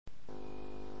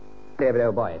David,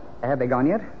 old boy, have they gone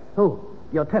yet? Who?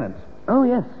 Your tenants. Oh,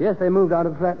 yes. Yes, they moved out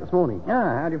of the flat this morning.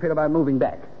 How do you feel about moving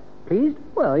back? Pleased?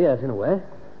 Well, yes, in a way.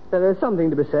 There's something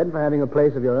to be said for having a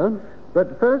place of your own.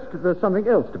 But first, there's something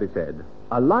else to be said.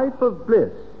 A life of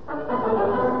bliss.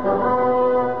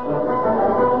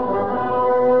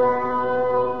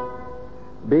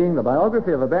 Being the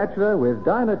biography of a bachelor with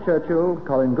Dinah Churchill,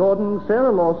 Colin Gordon,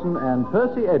 Sarah Lawson, and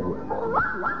Percy Edwards.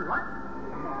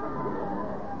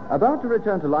 About to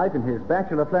return to life in his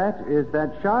bachelor flat is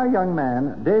that shy young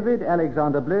man, David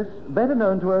Alexander Bliss, better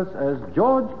known to us as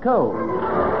George Cole.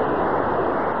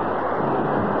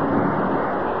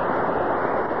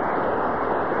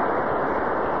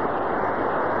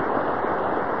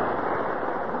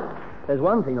 There's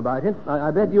one thing about it.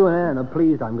 I bet you and Anne are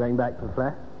pleased I'm going back to the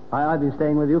flat. I've been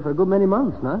staying with you for a good many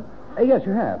months now. Yes,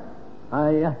 you have.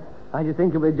 I just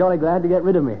think you'll be jolly glad to get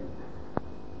rid of me.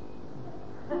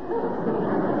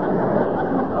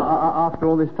 After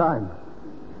all this time.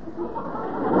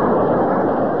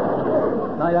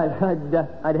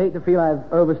 I'd hate to feel I've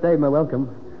overstayed my welcome.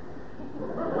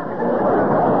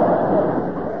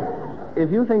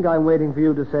 If you think I'm waiting for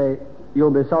you to say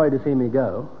you'll be sorry to see me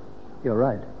go, you're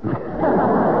right. Bless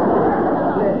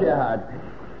your heart.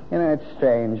 You know, it's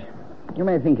strange. You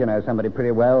may think you know somebody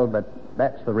pretty well, but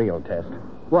that's the real test.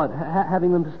 What,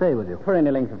 having them to stay with you? For any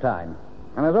length of time.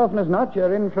 And as often as not,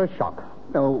 you're in for a shock.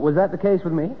 Oh, was that the case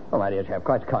with me? Oh, my dear chap,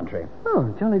 quite the contrary.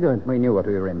 Oh, jolly good. We knew what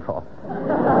we were in for. Well,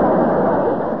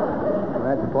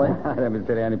 that's the point. Don't be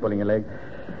silly, only pulling your leg.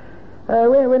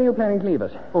 When are you planning to leave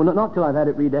us? Oh, not till I've had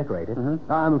it redecorated.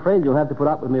 I'm afraid you'll have to put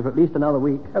up with me for at least another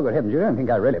week. Oh, good heavens, you don't think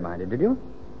I really minded, did you?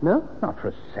 No? Not for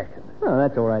a second. Oh,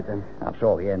 that's all right, then. After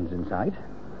all, the end's in sight.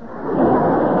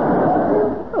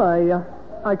 Well,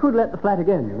 I could let the flat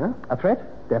again, you know. A threat?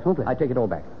 Definitely. I take it all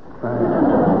back.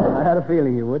 I had a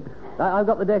feeling you would. I've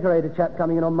got the decorator chap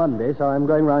coming in on Monday, so I'm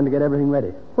going round to get everything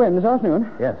ready. When, this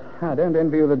afternoon? Yes. I don't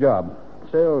envy you the job.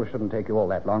 Still, shouldn't take you all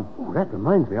that long. Oh, that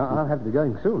reminds me. I'll have to be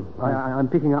going soon. I'm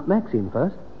picking up Maxine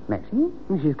first. Maxine?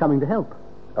 She's coming to help.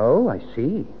 Oh, I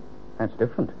see. That's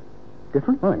different.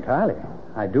 Different? Oh, entirely.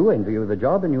 I do envy you the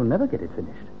job, and you'll never get it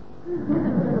finished.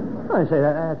 I say,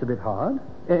 that's a bit hard.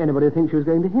 Anybody would think she was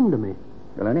going to hinder me.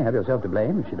 You'll only have yourself to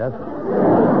blame if she does.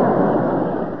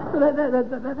 Well,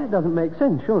 that doesn't make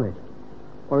sense, surely.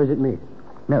 Or is it me?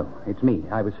 No, it's me.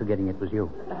 I was forgetting it was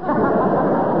you.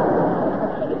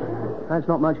 That's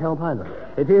not much help either.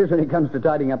 It is when it comes to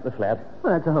tidying up the flat.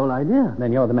 Well, that's the whole idea.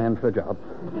 Then you're the man for the job.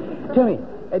 Tell me,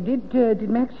 did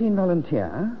Maxine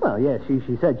volunteer? Well, yes, she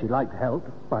said she'd like to help.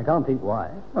 I can't think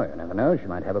why. Oh, you never know. She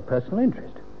might have a personal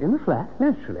interest. In the flat?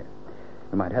 Naturally.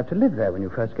 You might have to live there when you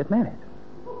first get married.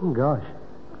 Oh, gosh.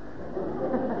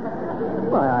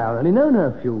 Well, I've only known her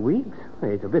a few weeks.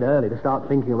 It's a bit early to start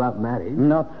thinking about marriage.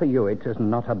 Not for you. It is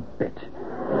not a bit.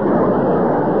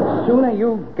 The sooner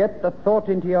you get the thought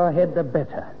into your head, the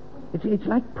better. It's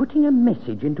like putting a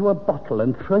message into a bottle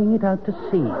and throwing it out to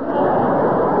sea.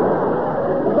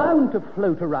 Bound to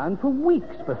float around for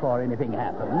weeks before anything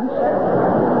happens.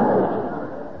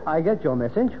 I get your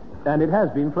message, and it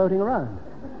has been floating around.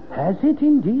 Has it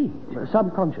indeed?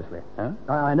 Subconsciously. Huh?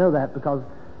 I know that because...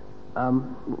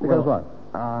 Because what?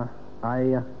 I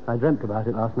dreamt about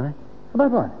it last night.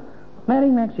 About what?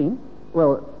 Marrying Maxine?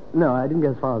 Well, no, I didn't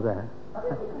get as far as that.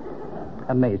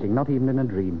 Amazing, not even in a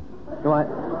dream. No,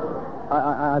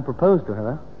 I proposed to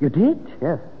her. You did?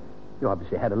 Yes. You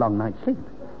obviously had a long night's sleep.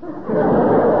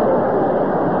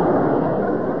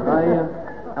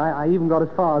 I even got as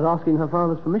far as asking her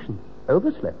father's permission.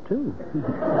 Overslept, too.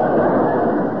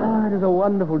 Oh, it is a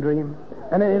wonderful dream.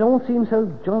 And it all seems so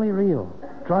jolly real.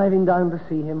 Driving down to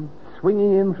see him,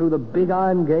 swinging in through the big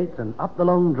iron gates and up the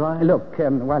long drive. Look,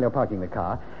 while you're parking the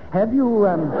car, have you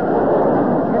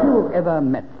ever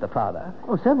met the father?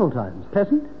 Oh, several times.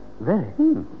 Pleasant? Very.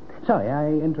 Sorry, I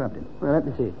interrupted. Well, let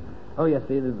me see. Oh, yes,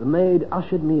 the maid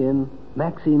ushered me in.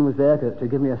 Maxine was there to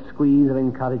give me a squeeze of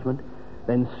encouragement.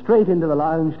 Then straight into the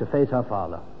lounge to face her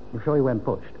father. You sure you weren't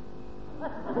pushed?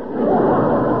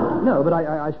 No, but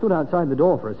I stood outside the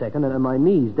door for a second, and my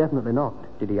knees definitely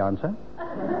knocked. Did he answer?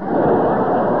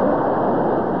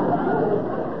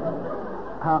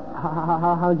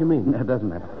 How do you mean? It doesn't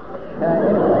matter.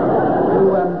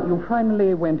 Anyway, you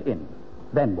finally went in.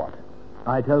 Then what?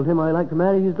 I told him I'd like to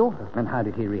marry his daughter. And how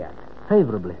did he react?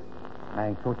 Favorably.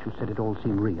 I thought you said it all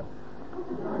seemed real.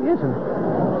 Yes, and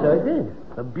so it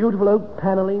did. The beautiful oak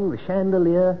paneling, the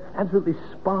chandelier, absolutely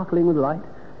sparkling with light,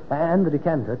 and the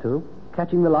decanter, too,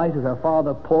 catching the light as her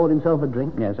father poured himself a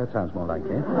drink. Yes, that sounds more like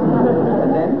it.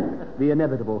 And then the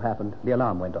inevitable happened. The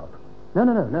alarm went off. No.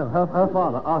 Her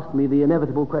father asked me the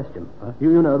inevitable question. Huh?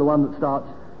 You know, the one that starts,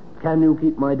 Can you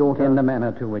keep my daughter... In the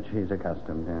manner to which he's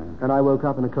accustomed, yeah. And I woke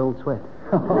up in a cold sweat.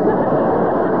 Poor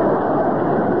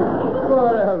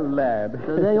old lad.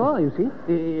 So there you are, you see.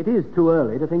 It is too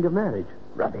early to think of marriage.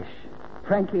 Rubbish.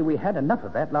 Frankly, we had enough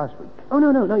of that last week. Oh,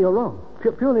 no, you're wrong.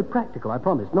 Purely practical, I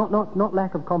promise. Not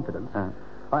lack of confidence.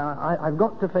 I've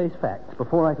got to face facts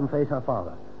before I can face her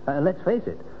father. And let's face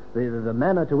it, the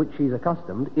manner to which she's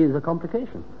accustomed is a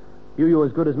complication. You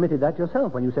as good as admitted that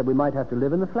yourself when you said we might have to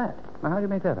live in the flat. Now, how do you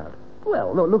make that out?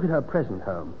 Well, look at her present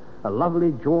home. A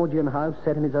lovely Georgian house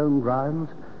set in its own grounds.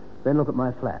 Then look at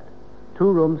my flat.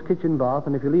 2 rooms, kitchen, bath,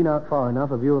 and if you lean out far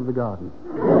enough, a view of the garden.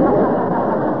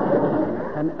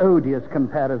 An odious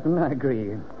comparison, I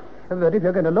agree. But if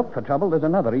you're going to look for trouble, there's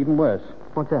another even worse.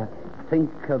 What's that?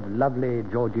 Think of lovely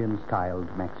Georgian-styled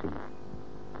Maxine.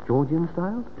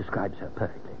 Georgian-styled? Describes her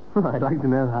perfectly. I'd like to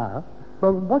know how.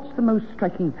 Well, what's the most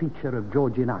striking feature of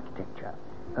Georgian architecture?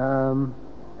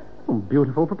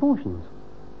 Beautiful proportions.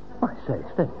 I say,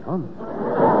 steady on.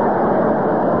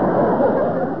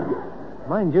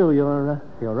 Mind you, you're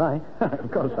right.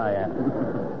 Of course I am.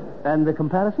 And the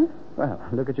comparison? Well,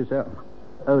 look at yourself.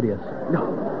 Odious. No,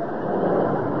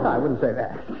 I wouldn't say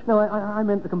that. No, I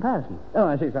meant the comparison. Oh,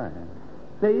 I see, sorry.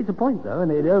 It's a point, though,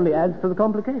 and it only adds to the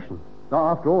complication.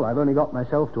 After all, I've only got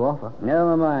myself to offer.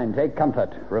 Never mind. Take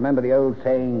comfort. Remember the old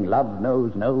saying, love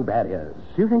knows no barriers.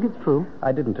 Do you think it's true?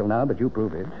 I didn't till now, but you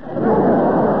prove it.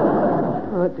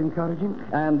 Well, that's encouraging.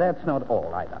 And that's not all,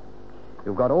 either.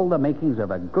 You've got all the makings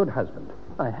of a good husband.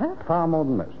 I have? Far more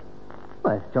than most.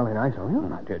 Well, it's jolly nice of you. Well,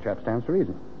 my dear chap stands to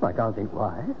reason. I can't think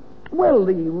why. Well,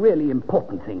 the really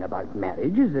important thing about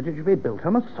marriage is that it should be built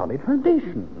on a solid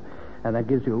foundation. And that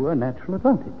gives you a natural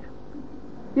advantage.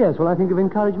 Yes, well, I think you've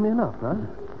encouraged me enough, huh?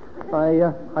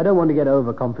 I don't want to get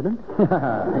overconfident.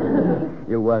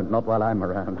 You won't, not while I'm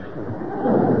around.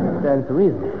 Stands to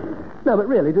reason. No, but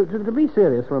really, to be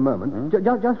serious for a moment,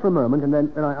 just for a moment, and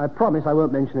then I promise I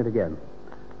won't mention it again.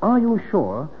 Are you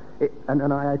sure,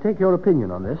 and I take your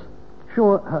opinion on this,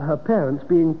 sure her parents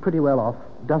being pretty well off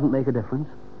doesn't make a difference?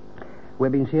 We're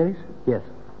being serious? Yes.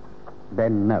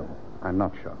 Then no, I'm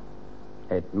not sure.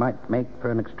 It might make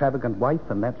for an extravagant wife,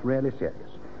 and that's really serious.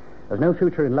 There's no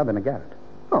future in love in a garret.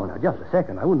 Oh, now, just a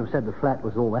second. I wouldn't have said the flat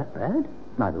was all that bad.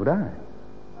 Neither would I.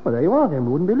 Well, there you are, then.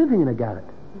 We wouldn't be living in a garret.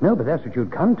 No, but that's what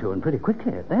you'd come to, and pretty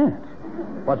quickly at that.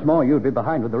 What's more, you'd be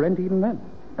behind with the rent even then.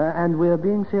 And we're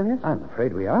being serious? I'm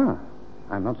afraid we are.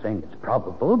 I'm not saying it's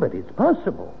probable, but it's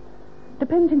possible.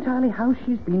 Depends entirely how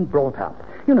she's been brought up.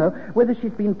 You know, whether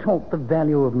she's been taught the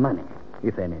value of money,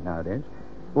 if any, nowadays.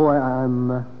 Oh,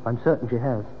 I'm certain she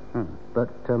has. But,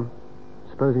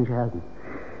 supposing she hasn't.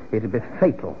 It'd be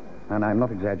fatal, and I'm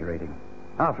not exaggerating.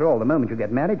 After all, the moment you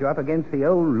get married, you're up against the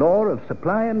old law of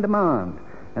supply and demand.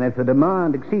 And if the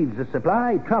demand exceeds the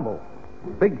supply, trouble.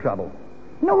 Big trouble.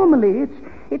 Normally,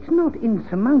 it's not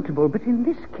insurmountable, but in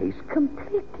this case,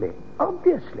 completely,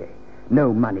 obviously.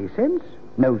 No money sense,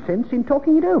 no sense in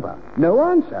talking it over. No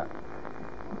answer.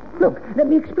 Look, let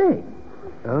me explain.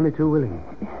 Only too willing.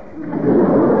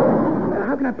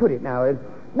 How can I put it now?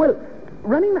 Well,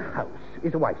 running the house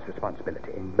is a wife's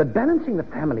responsibility, but balancing the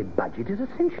family budget is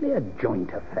essentially a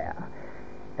joint affair.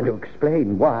 And to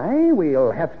explain why,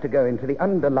 we'll have to go into the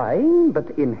underlying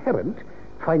but inherent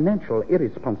financial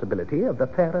irresponsibility of the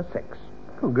fairer sex.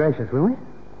 Oh, gracious, will we? You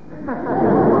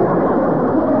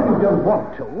don't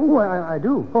want to? Well, I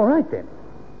do. All right, then.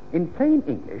 In plain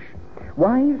English,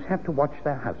 wives have to watch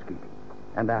their housekeeping,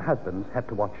 and their husbands have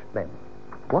to watch them.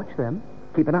 Watch them?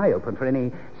 Keep an eye open for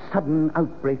any sudden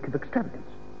outbreak of extravagance.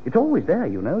 It's always there,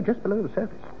 you know, just below the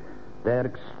surface. They're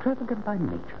extravagant by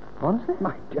nature. Honestly?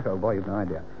 My dear old boy, you've no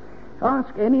idea.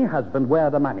 Ask any husband where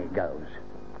the money goes.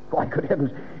 Why, good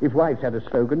heavens, if wives had a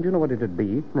slogan, do you know what it'd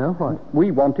be? No, what?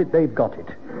 We want it, they've got it.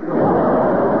 And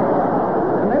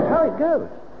that's how it goes.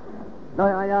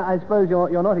 I suppose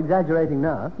you're not exaggerating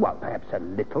now. Well, perhaps a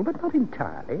little, but not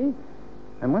entirely.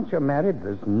 And once you're married,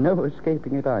 there's no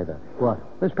escaping it either. What?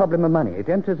 This problem of money. It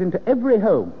enters into every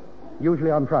home,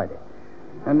 usually on Friday.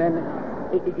 And then,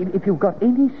 if you've got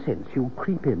any sense, you'll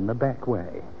creep in the back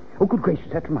way. Oh, good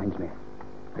gracious, that reminds me.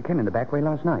 I came in the back way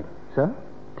last night. Sir?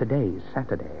 Today's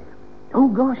Saturday. Oh,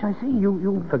 gosh, I see.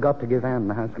 You forgot to give Anne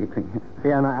the housekeeping.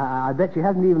 Yeah, and I bet she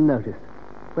hasn't even noticed.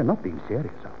 We're not being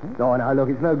serious, are we? Oh, now, look,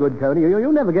 it's no good, Tony.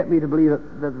 You'll never get me to believe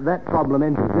that problem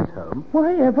enters this home.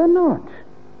 Why ever not?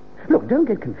 Look, don't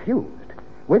get confused.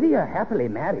 Whether you're happily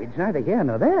married's neither here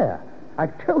nor there.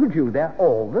 I've told you they're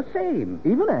all the same.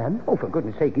 Even Anne? Oh, for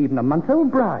goodness sake, even a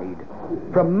month-old bride.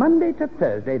 From Monday to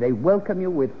Thursday, they welcome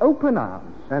you with open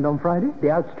arms. And on Friday?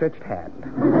 The outstretched hand.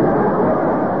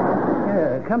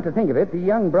 Yes, Come to think of it, the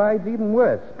young bride's even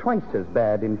worse. Twice as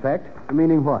bad, in fact.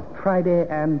 Meaning what? Friday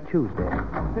and Tuesday.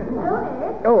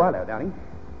 Tony? Oh, hello, darling.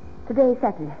 Today's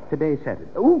Saturday. Today's Saturday.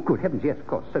 Oh, good heavens, yes, of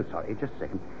course. So sorry. Just a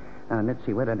second. Let's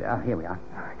see, where did here we are.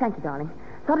 Thank you, darling.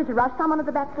 Sorry to rush. Someone at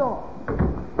the back door.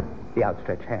 The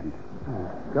outstretched hand.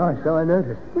 Gosh, so I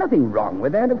noticed. Nothing wrong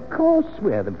with that, of course.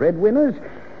 We're the breadwinners.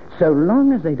 So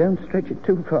long as they don't stretch it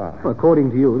too far. Well,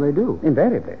 according to you, they do.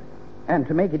 Invariably. And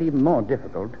to make it even more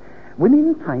difficult,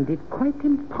 women find it quite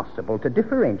impossible to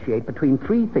differentiate between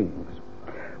three things.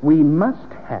 We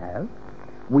must have,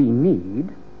 we need,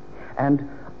 and,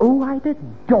 oh, I'd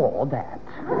adore that.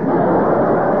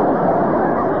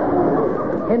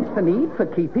 Hence the need for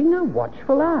keeping a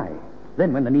watchful eye.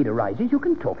 Then when the need arises, you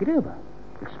can talk it over.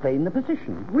 Explain the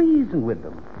position. Reason with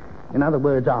them. In other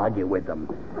words, argue with them.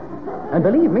 And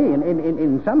believe me,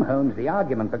 in some homes, the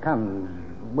argument becomes,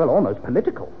 well, almost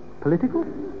political. Political?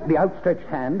 The outstretched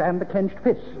hand and the clenched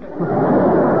fist.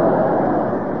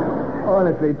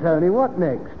 Honestly, Tony, what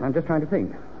next? I'm just trying to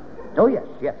think. Oh, yes.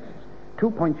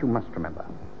 2 points you must remember.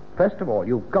 First of all,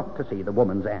 you've got to see the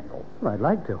woman's angle. Well, I'd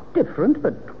like to. Different,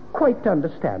 but quite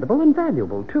understandable and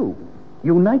valuable, too.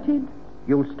 United,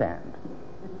 you'll stand.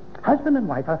 Husband and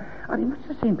wife are in much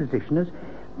the same position as,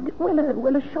 well,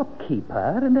 a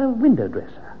shopkeeper and a window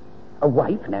dresser. A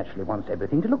wife naturally wants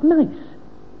everything to look nice.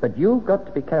 But you've got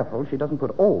to be careful she doesn't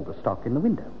put all the stock in the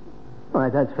window. All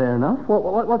right, that's fair enough.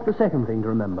 What's the second thing to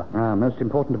remember? Most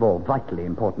important of all, vitally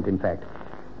important, in fact.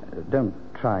 Don't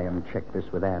try and check this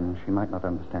with Anne. She might not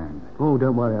understand. Oh,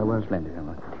 don't worry, I won't. Splendid.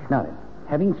 Now then,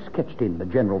 having sketched in the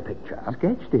general picture...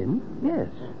 Sketched in? Yes.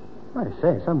 I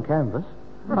say, some canvas.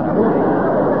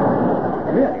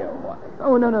 Really?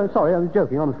 Oh, no, sorry, I was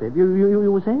joking, honestly.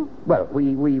 You were saying? Well,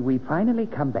 we finally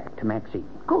come back to Maxine.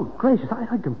 Good gracious,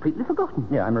 I'd completely forgotten.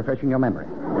 Yeah, I'm refreshing your memory.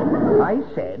 I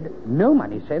said no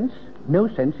money sense, no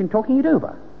sense in talking it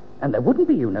over. And there wouldn't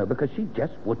be, because she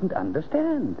just wouldn't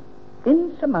understand.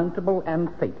 Insurmountable and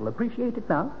fatal. Appreciate it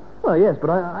now? Well, yes, but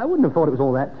I wouldn't have thought it was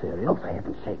all that serious. Oh, for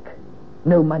heaven's sake.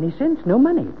 No money sense, no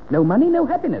money. No money, no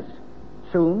happiness.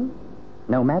 Soon,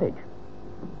 no marriage.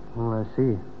 Oh, I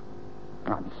see.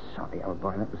 I'm sorry, old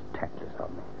boy. That was tactless of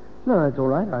me. No, it's all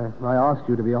right. I asked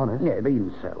you to be honest. Yeah, but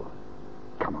even so.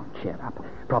 Come on, cheer up.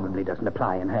 Probably doesn't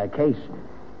apply in her case.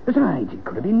 Besides, it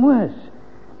could have been worse.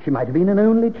 She might have been an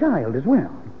only child as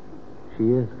well. She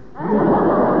is.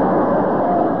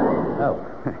 Oh.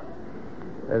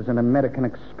 There's an American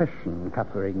expression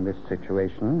covering this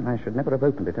situation. I should never have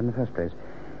opened it in the first place.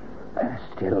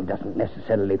 Still doesn't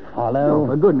necessarily follow. Oh,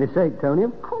 for goodness sake, Tony,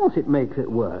 of course it makes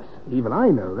it worse. Even I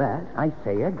know that. I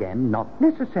say again, not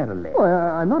necessarily. Well,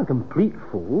 I'm not a complete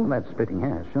fool. Well, that's splitting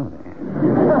hairs, surely.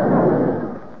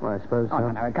 Well, I suppose so.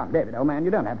 Oh, no, come, David, old man,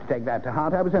 you don't have to take that to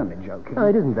heart. I was only joking. No,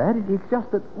 it isn't that. It's just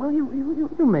that, well, you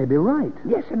may be right.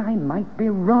 Yes, and I might be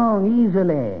wrong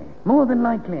easily. More than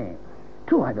likely.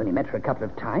 True, I've only met her a couple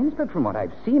of times, but from what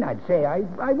I've seen, I'd say I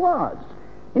was.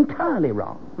 Entirely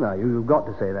wrong. No, you've got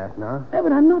to say that now. No,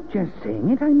 but I'm not just saying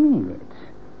it, I mean it.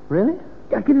 Really?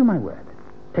 I'll give you my word.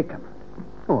 Take comfort.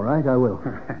 All right, I will.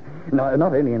 No,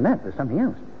 not only in that, there's something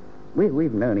else.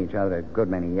 We've known each other a good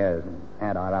many years and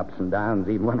had our ups and downs,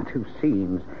 even one or two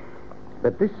scenes.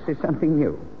 But this is something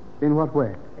new. In what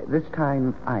way? This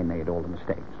time, I made all the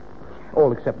mistakes.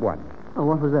 All except one. Oh,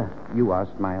 what was that? You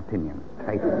asked my opinion.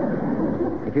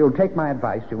 If you'll take my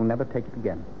advice, you'll never take it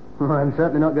again. Well, I'm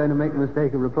certainly not going to make the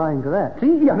mistake of replying to that. See,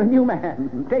 you're a new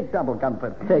man. Take double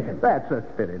comfort. Take it. That's the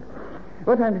spirit.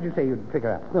 What time did you say you'd pick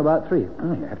her up? About 3.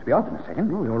 Oh, you have to be off in a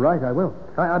second. Oh, you're right, I will.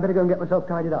 I better go and get myself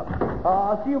tidied up.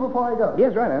 I'll see you before I go.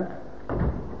 Yes, right.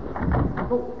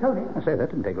 Oh, Tony. I say, that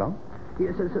didn't take long.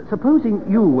 Yes, supposing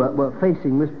you were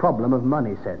facing this problem of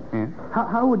money sense, Yeah.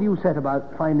 how would you set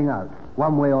about finding out,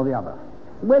 one way or the other?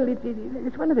 Well,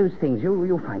 it's one of those things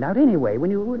you'll find out anyway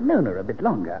when you've known her a bit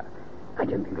longer. I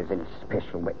don't think there's any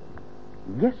special way.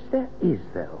 Yes, there is,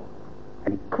 though.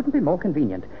 And it couldn't be more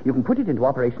convenient. You can put it into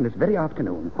operation this very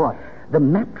afternoon. What? The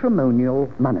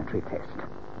matrimonial monetary test.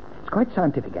 It's quite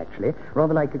scientific, actually.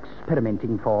 Rather like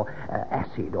experimenting for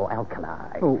acid or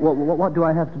alkali. Oh, what do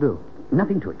I have to do?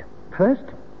 Nothing to it. First,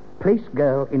 place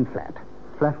girl in flat.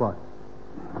 Flat what?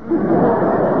 2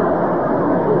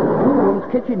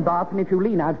 rooms, kitchen, bath, and if you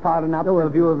lean out far enough... Oh, a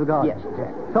view of the garden. Yes,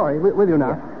 exactly. Sorry, with you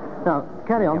now. Yeah. Now,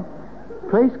 carry on.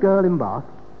 Place girl in bath,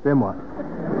 then what?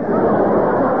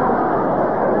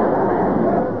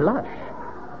 Blush.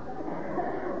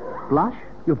 Blush?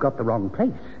 You've got the wrong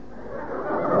place.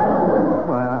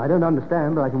 Well, I don't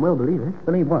understand, but I can well believe it.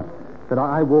 Believe what? That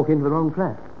I walk into the wrong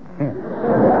flat. Yes.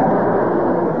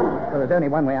 Well, there's only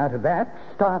one way out of that.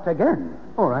 Start again.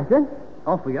 All right, then.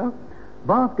 Off we go.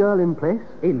 Bath girl in place.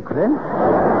 In. Then?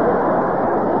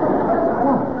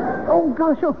 Oh,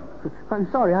 gosh, oh.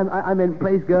 I'm sorry, I meant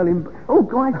place girl in... Oh,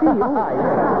 I see. Oh.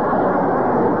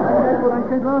 That's what I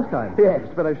said last time. Yes,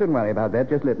 but I shouldn't worry about that.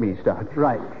 Just let me start.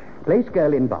 Right. Place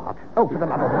girl in bath. Oh, for the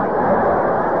love of light.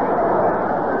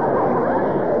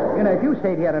 You know, if you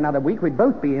stayed here another week, we'd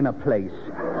both be in a place.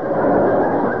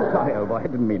 Sorry, old boy, I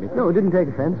didn't mean it. No, it didn't take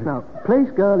offense. Now, place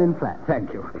girl in flat.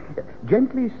 Thank you.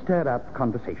 Gently stir up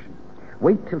conversation.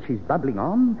 Wait till she's bubbling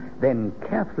on, then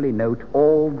carefully note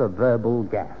all the verbal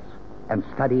gas and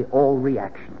study all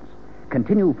reactions.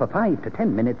 Continue for 5 to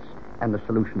 10 minutes, and the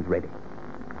solution's ready.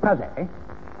 How's that, eh?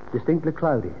 Distinctly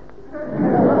cloudy.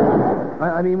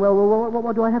 I mean, well,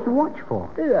 what do I have to watch for?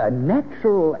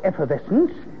 Natural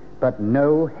effervescence, but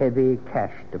no heavy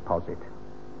cash deposit.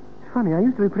 It's funny, I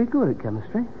used to be pretty good at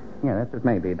chemistry. Yeah, that's it,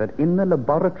 maybe, but in the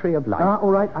laboratory of life... All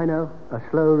right, I know. A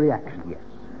slow reaction. Yes.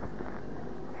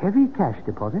 Heavy cash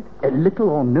deposit? Little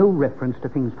or no reference to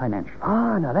things financial.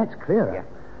 Ah, now that's clearer. Yeah.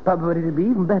 But it'd be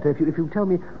even better if you tell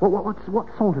me what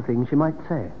sort of things she might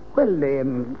say. Well,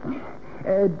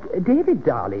 David,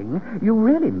 darling, you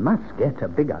really must get a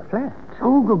bigger flat.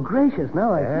 Oh, good gracious,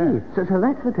 now I see. So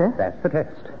that's the test? That's the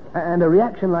test. And a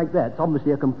reaction like that's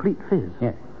obviously a complete fizz.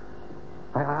 Yes.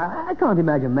 I can't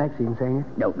imagine Maxine saying it.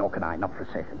 No, nor can I, not for a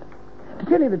second. To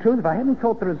tell you the truth, if I hadn't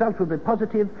thought the result would be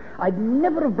positive, I'd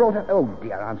never have brought her... Oh,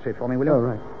 dear, answer it for me, will you? Oh,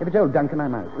 right. If it's old Duncan,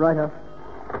 I'm out. Righto.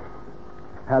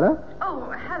 Hello? Oh,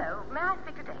 hello. May I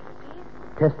speak to David, please?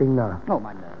 Testing now. Oh,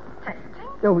 my nerves. Testing?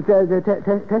 Oh,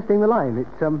 testing the line.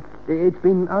 It's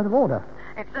been out of order.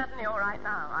 It's certainly all right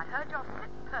now. I heard your slip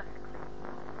perfectly.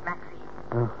 Maxine.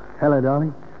 Oh, hello,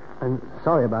 darling. I'm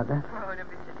sorry about that. Oh, don't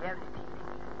be silly. Only teasing.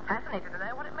 Fascinated to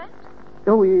know what it meant.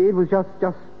 Oh, it was just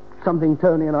something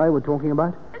Tony and I were talking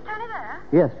about. Is Tony there?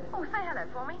 Yes. Oh, say hello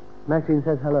for me. Maxine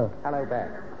says hello. Hello back.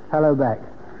 Hello back.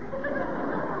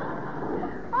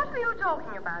 What were you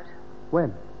talking about?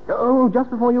 When? Oh, just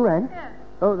before you rang? Yes.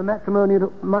 Oh, the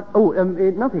matrimonial...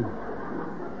 nothing.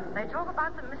 They talk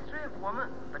about the mystery of woman,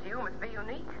 but you must be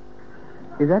unique.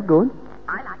 Is that good?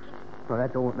 I like it. Well,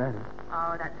 that's all that matters.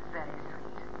 Oh, that's very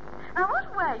sweet. Now, what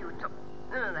were you talking...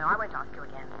 No, I won't ask you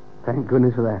again. Thank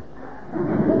goodness for that.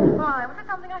 Why, was it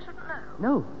something I shouldn't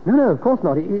know? No, of course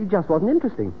not. It just wasn't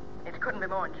interesting. It couldn't be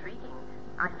more intriguing.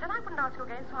 I said I wouldn't ask you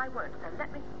again, so I won't. So let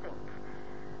me think.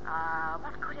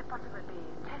 What could it possibly be?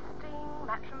 Testing,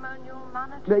 matrimonial,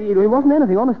 monitoring? It wasn't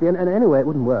anything, honestly, and anyway, it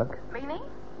wouldn't work. Meaning?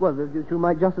 Well, the two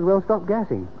might just as well stop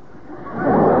gassing.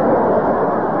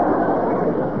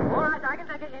 All right, I can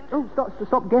take a hint. Oh,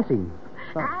 stop guessing.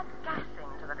 Add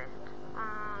gassing to the list.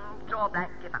 Draw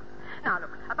blank, give up. Now,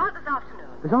 look, about this afternoon.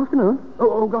 This afternoon?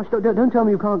 Oh gosh, don't tell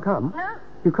me you can't come. No,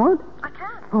 You can't? I can.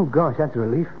 Oh, gosh, that's a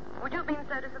relief. Would you have been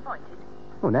so disappointed?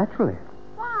 Oh, naturally.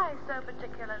 Why so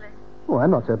particularly? Oh, I'm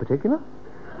not so particular.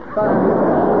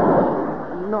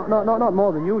 Not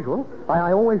more than usual.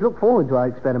 I always look forward to our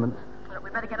experiments. Look,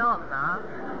 we better get on now.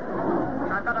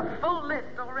 I've got a full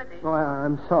list already. Oh,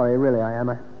 I'm sorry, really, I am.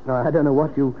 I don't know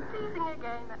what you... Teasing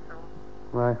again, that's all.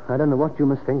 Well, I don't know what you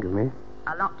must think of me.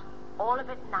 A lot. All of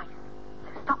it nice.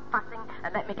 So stop fussing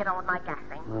and let me get on with my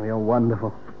gassing. Oh, you're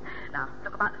wonderful. Now,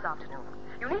 look about this afternoon.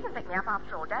 You needn't pick me up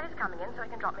after all. Dad is coming in so he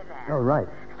can drop me there. Oh, right.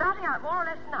 Starting out more or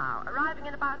less now. Arriving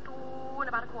in about a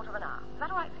quarter of an hour. Is that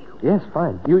all right for you? Yes,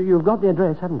 fine. You've got the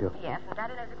address, haven't you? Yes, and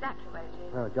Daddy knows exactly where it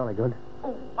is. Oh, jolly good.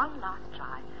 Oh, one last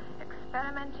try.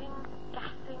 Experimenting,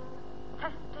 gassing,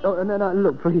 testing. Oh, no,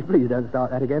 look, please don't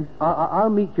start that again. I'll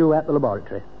meet you at the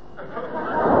laboratory. At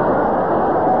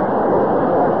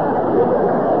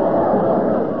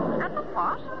the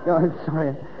what? No, I'm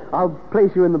sorry. I'll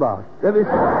place you in the bath.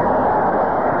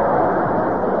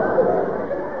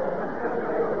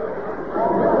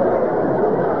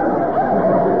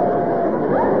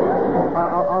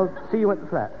 I'll see you at the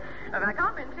flat. And I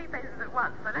can't be in two places at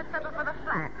once, so let's settle for the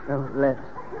flat. Oh, let's.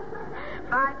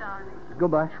 Bye, darling.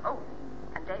 Goodbye. Oh,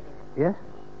 and David, Yes?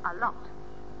 a lot.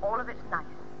 All of it's nice.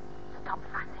 Stop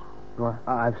fussing. Well,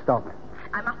 I've stopped.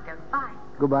 I must go. Bye.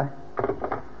 Goodbye.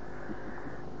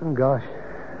 Oh, gosh.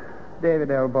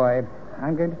 David, old boy,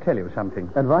 I'm going to tell you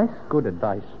something. Advice? Good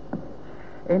advice.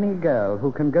 Any girl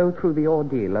who can go through the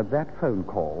ordeal of that phone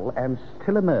call and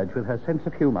still emerge with her sense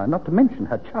of humor, not to mention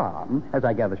her charm, as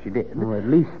I gather she did. Oh, at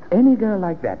least. Any girl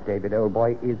like that, David, old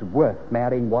boy, is worth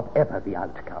marrying whatever the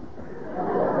outcome.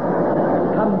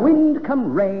 Come wind,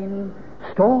 come rain,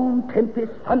 storm,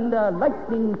 tempest, thunder,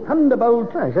 lightning,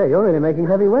 thunderbolt. I say, you're really making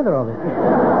heavy weather of it.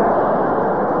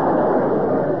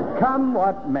 Come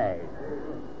what may.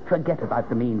 Forget about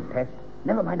the means test.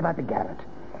 Never mind about the garret.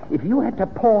 If you had to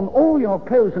pawn all your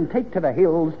clothes and take to the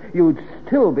hills, you'd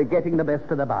still be getting the best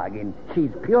of the bargain.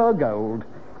 She's pure gold.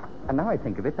 And now I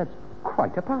think of it, that's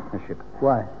quite a partnership.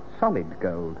 Why? Solid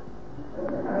gold.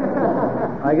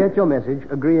 I get your message.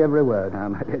 Agree every word. Now,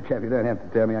 my dear chap, you don't have to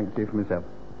tell me. I can see for myself.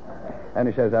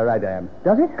 Only shows how right I am.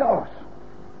 Does it? Of course.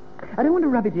 I don't want to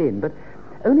rub it in, but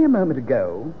only a moment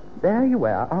ago, there you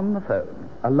were on the phone.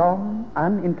 A long,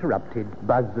 uninterrupted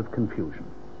buzz of confusion.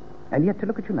 And yet to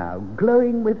look at you now,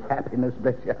 glowing with happiness,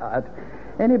 bless your heart.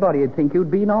 Anybody'd think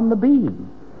you'd been on the beam.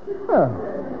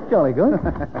 Oh, jolly good.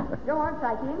 Go on,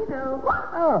 Psyche. Here we go.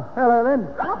 Oh, hello then.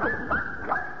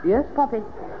 Yes? Poppy,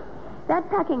 that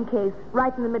packing case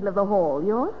right in the middle of the hall,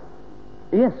 yours?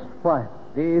 Yes. Why?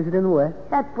 Is it in the way?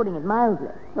 That's putting it mildly.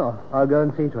 Oh, I'll go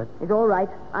and see to it. It's all right.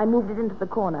 I moved it into the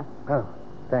corner Oh,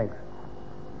 thanks.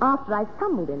 after I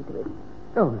stumbled into it.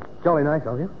 Oh, jolly nice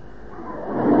of you.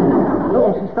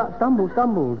 Oh, she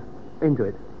stumbled into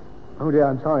it. Oh, dear,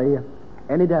 I'm sorry.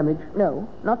 Any damage? No,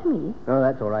 not to me. Oh,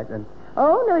 that's all right then.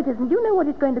 Oh, no, it isn't. Do you know what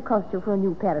it's going to cost you for a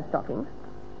new pair of stockings?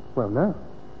 Well, no.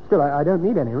 Still, I don't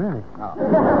need any, really. Oh.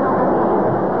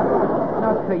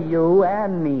 Not for you.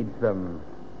 Anne needs them.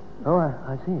 Oh,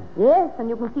 I see. Yes, and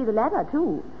you can see the letter,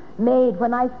 too. Made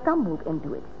when I stumbled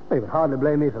into it. Well, you would hardly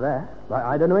blame me for that.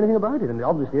 I don't know anything about it, and it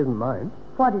obviously isn't mine.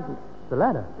 What is it? The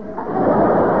ladder.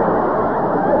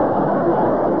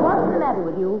 What's the matter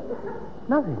with you?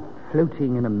 Nothing.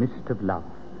 Floating in a mist of love.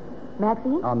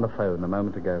 Maxine? On the phone a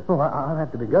moment ago. Oh, I'll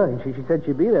have to be going. She said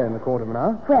she'd be there in a quarter of an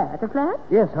hour. Where? At the flat?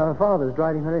 Yes, her father's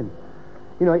driving her in.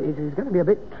 You know, it's going to be a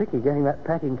bit tricky getting that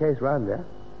packing case round there.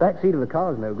 Back seat of the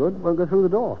car's no good. Won't go through the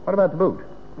door. What about the boot?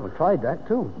 Well, tried that,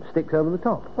 too. Sticks over the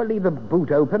top. Well, leave the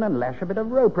boot open and lash a bit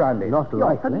of rope round it. Not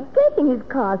likely. Forgetting his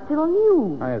car's still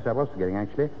new. Oh, yes, I was forgetting,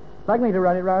 actually. Like me to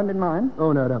run it round in mine?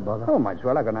 Oh, no, don't bother. Oh, might as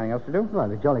well. I've got nothing else to do. Well,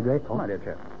 I'd be jolly grateful. My dear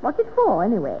chap. What's it for,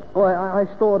 anyway? Oh, I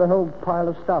stored a whole pile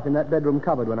of stuff in that bedroom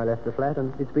cupboard when I left the flat,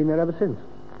 and it's been there ever since.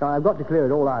 I've got to clear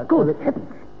it all out. Good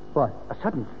heavens. What? A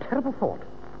sudden, terrible thought.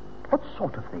 What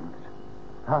sort of things?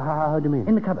 How do you mean?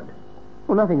 In the cupboard.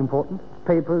 Well, nothing important.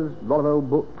 Papers, a lot of old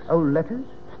books. Old letters?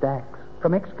 Stacks.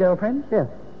 From ex-girlfriends? Yes.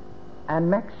 And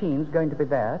Maxine's going to be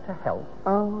there to help.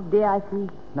 Oh, dear, I see.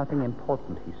 Nothing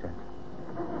important, he said.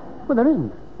 Well, there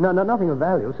isn't. No, nothing of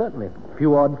value, certainly. A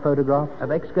few odd photographs.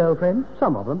 Of ex-girlfriends?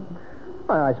 Some of them.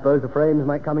 I suppose the frames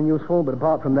might come in useful, but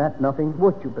apart from that, nothing.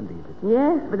 Would you believe it?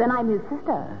 Yes, but then I'm his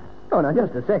sister. Oh, now,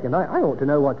 just a second. I ought to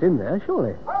know what's in there,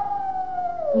 surely.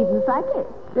 Even Psyche.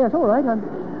 Yes, all right.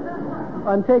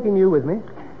 I'm taking you with me.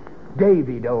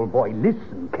 David, old boy,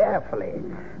 listen carefully.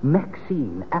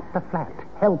 Maxine at the flat,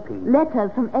 helping.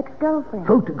 Letters from ex-girlfriends.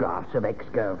 Photographs of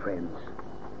ex-girlfriends.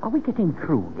 Are we getting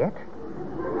through yet?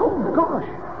 Oh, gosh.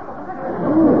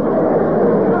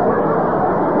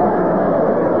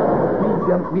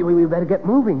 We better get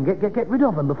moving. Get rid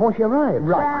of them before she arrives.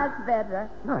 Right. That's better.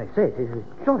 No, I say, it's a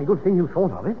jolly good thing you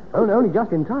thought of it. Only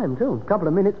just in time, too. A couple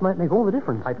of minutes might make all the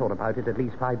difference. I thought about it at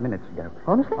least 5 minutes ago.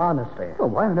 Honestly? Honestly. Well,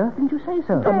 why on earth didn't you say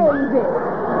so? David.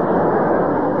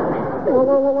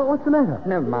 What's the matter?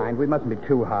 Never mind. We mustn't be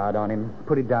too hard on him.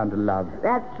 Put it down to love.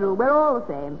 That's true. We're all the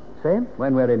same. Same?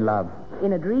 When we're in love.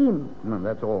 In a dream.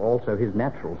 That's also his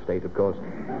natural state, of course.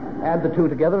 Add the two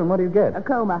together, and what do you get? A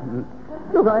coma.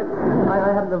 Look, I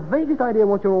haven't the vaguest idea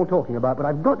what you're all talking about, but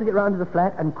I've got to get round to the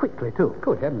flat, and quickly, too.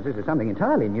 Good heavens, this is something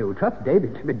entirely new. Trust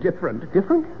David to be different.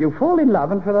 Different? You fall in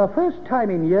love, and for the first time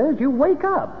in years, you wake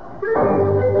up.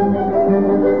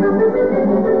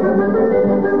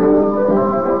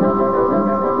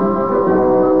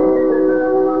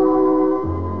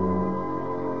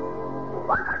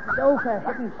 Oh, for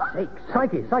heaven's sake.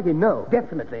 Psyche, no.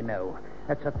 Definitely no.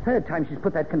 That's the third time she's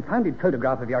put that confounded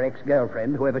photograph of your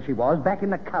ex-girlfriend, whoever she was, back in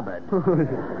the cupboard.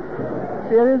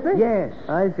 Seriously? Yes.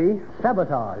 I see.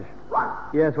 Sabotage.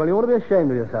 Yes, well, you ought to be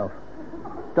ashamed of yourself.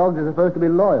 Dogs are supposed to be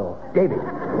loyal. David,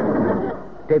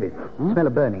 smell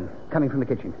of burning coming from the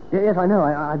kitchen. Yes, I know.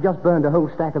 I've just burned a whole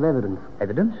stack of evidence.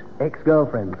 Evidence?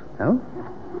 Ex-girlfriends. Oh?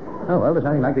 Oh, well, there's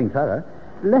nothing like being thorough.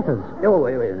 Letters. Oh,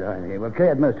 wait. We've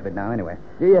cleared most of it now, anyway.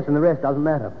 Yes, and the rest doesn't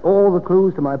matter. All the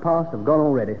clues to my past have gone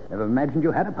already. Never imagined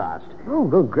you had a past. Oh,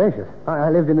 good gracious. I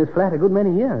lived in this flat a good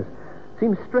many years.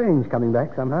 Seems strange coming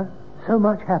back somehow. So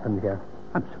much happened here.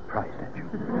 I'm surprised at you.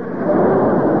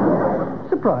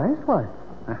 Surprised? Why?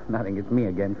 Nothing. It's me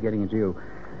again, forgetting it's you.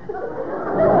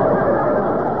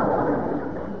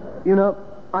 You know,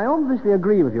 I obviously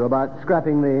agree with you about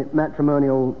scrapping the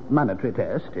matrimonial Monetary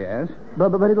test, yes.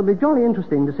 But it'll be jolly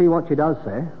interesting to see what she does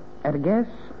say. At a guess?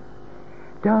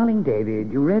 Darling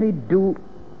David, you really do...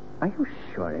 Are you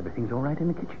sure everything's all right in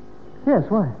the kitchen? Yes,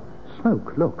 why?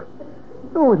 Smoke, look.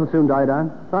 Oh, it'll soon die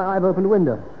down. I've opened a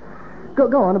window.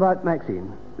 Go on about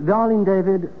Maxine. Darling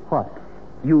David, what?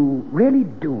 You really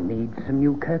do need some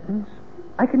new curtains?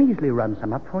 I can easily run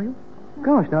some up for you.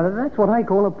 Gosh, now that's what I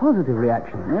call a positive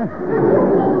reaction. Yeah.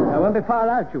 I won't be far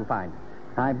out, you'll find.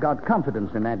 I've got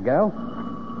confidence in that girl.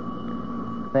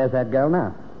 There's that girl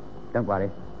now. Don't worry.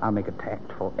 I'll make a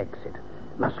tactful exit.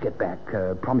 Must get back.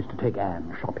 Promised to take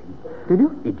Anne shopping. Did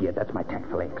you? Idiot, that's my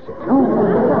tactful exit.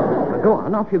 Oh. Go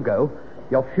on, off you go.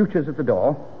 Your future's at the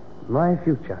door. My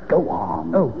future. Go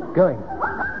on. Oh, going.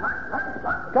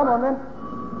 Come on, then.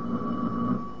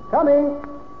 Coming.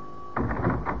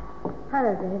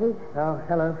 Hello, David. Oh,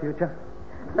 hello, future.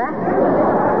 Back.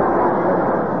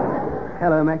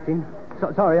 Hello, Maxine.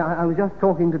 Sorry, I was just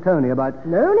talking to Tony about...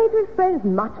 No need to explain. It's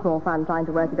much more fun trying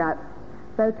to work it out.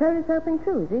 So Tony's helping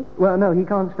too, is he? Well, no, he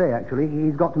can't stay, actually.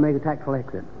 He's got to make a tactful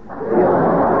exit. He's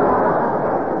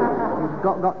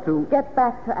got to... Get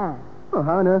back to Anne. Oh,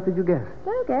 how on earth did you guess?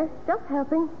 No guess. Just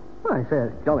helping. Well, I say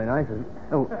it's jolly nice, isn't it?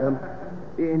 Oh,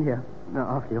 in here. No,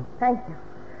 after you. Thank you.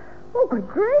 Oh, good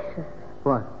gracious.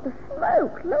 What? The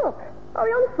smoke, look. Are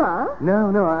we on fire?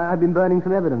 No, I've been burning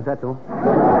some evidence, that's all.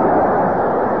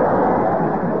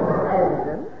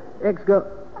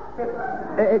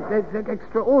 Evidence?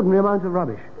 Extraordinary amounts of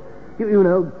rubbish. You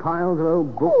know, piles of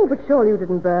old books. Oh, but surely you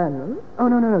didn't burn them. Oh,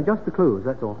 no, just the clues,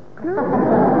 that's all.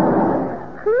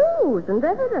 Clues and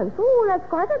evidence. Oh, that's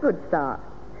quite a good start.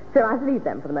 So I'll leave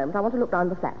them for the moment. I want to look round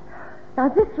the flat. Now,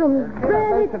 this room is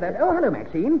very... Oh, hello,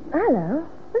 Maxine. Hello.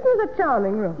 This is a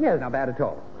charming room. Yes, not bad at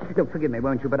all. Look, forgive me,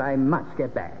 won't you, but I must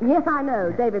get back. Yes, I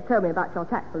know. David told me about your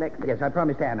tactful exit. Yes, I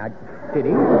promised Anne Did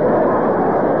he? Yes,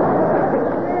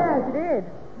 he did.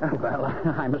 Oh, well,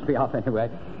 I must be off anyway.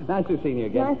 Nice to see you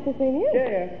again. Nice to see you.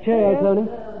 Cheerio, Tony.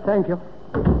 Thank you.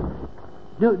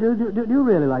 Do you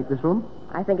really like this room?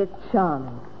 I think it's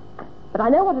charming. But I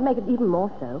know what would make it even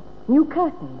more so. New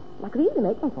curtains. I could easily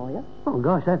make them for you. Oh,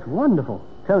 gosh, that's wonderful.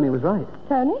 Tony was right.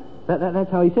 Tony? That's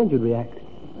how he said you'd react.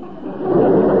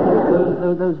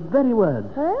 those very words.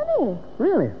 Tony?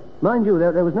 Really? Mind you,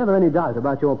 there was never any doubt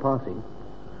about your passing.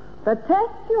 The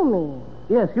test, you mean?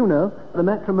 Yes, you know, the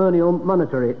matrimonial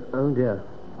monetary... Oh, dear.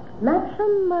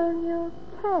 Matrimonial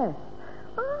test.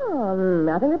 Oh,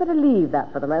 I think we better leave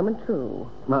that for the moment, too.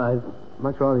 I'd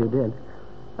much rather you did.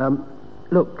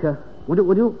 Look,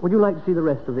 would you like to see the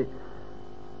rest of it?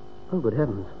 Oh, good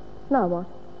heavens. Now what?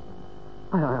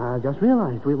 I just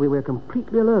realized we're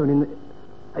completely alone in the...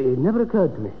 It never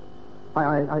occurred to me.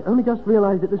 I only just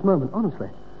realized at this moment, honestly.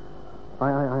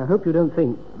 I hope you don't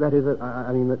think that is...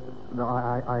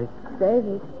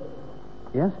 David.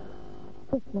 Yes?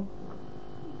 Kiss me.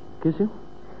 Kiss you?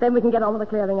 Then we can get on with the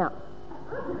clearing up.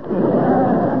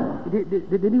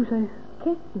 Did you say...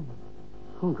 Kiss me.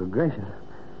 Oh, good gracious.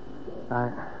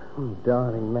 Oh,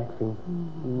 darling Maxine.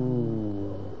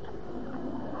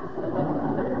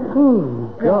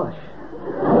 Oh, gosh.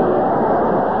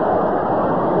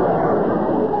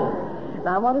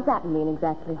 Now, what does that mean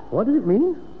exactly? What does it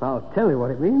mean? I'll tell you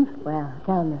what it means. Well,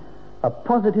 tell me. A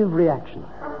positive reaction.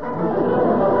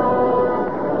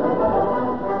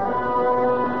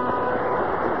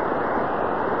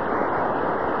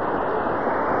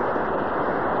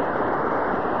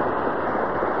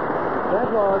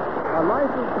 That was A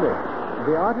Life of Bliss.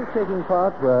 The artists taking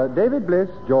part were David Bliss,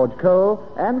 George Cole,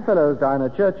 Anne Fellows, Diana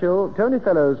Churchill, Tony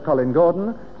Fellows, Colin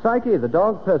Gordon, Psyche the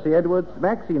dog, Percy Edwards,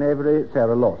 Maxine Avery,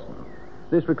 Sarah Lawson.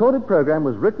 This recorded program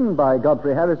was written by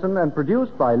Godfrey Harrison and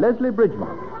produced by Leslie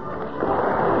Bridgemont.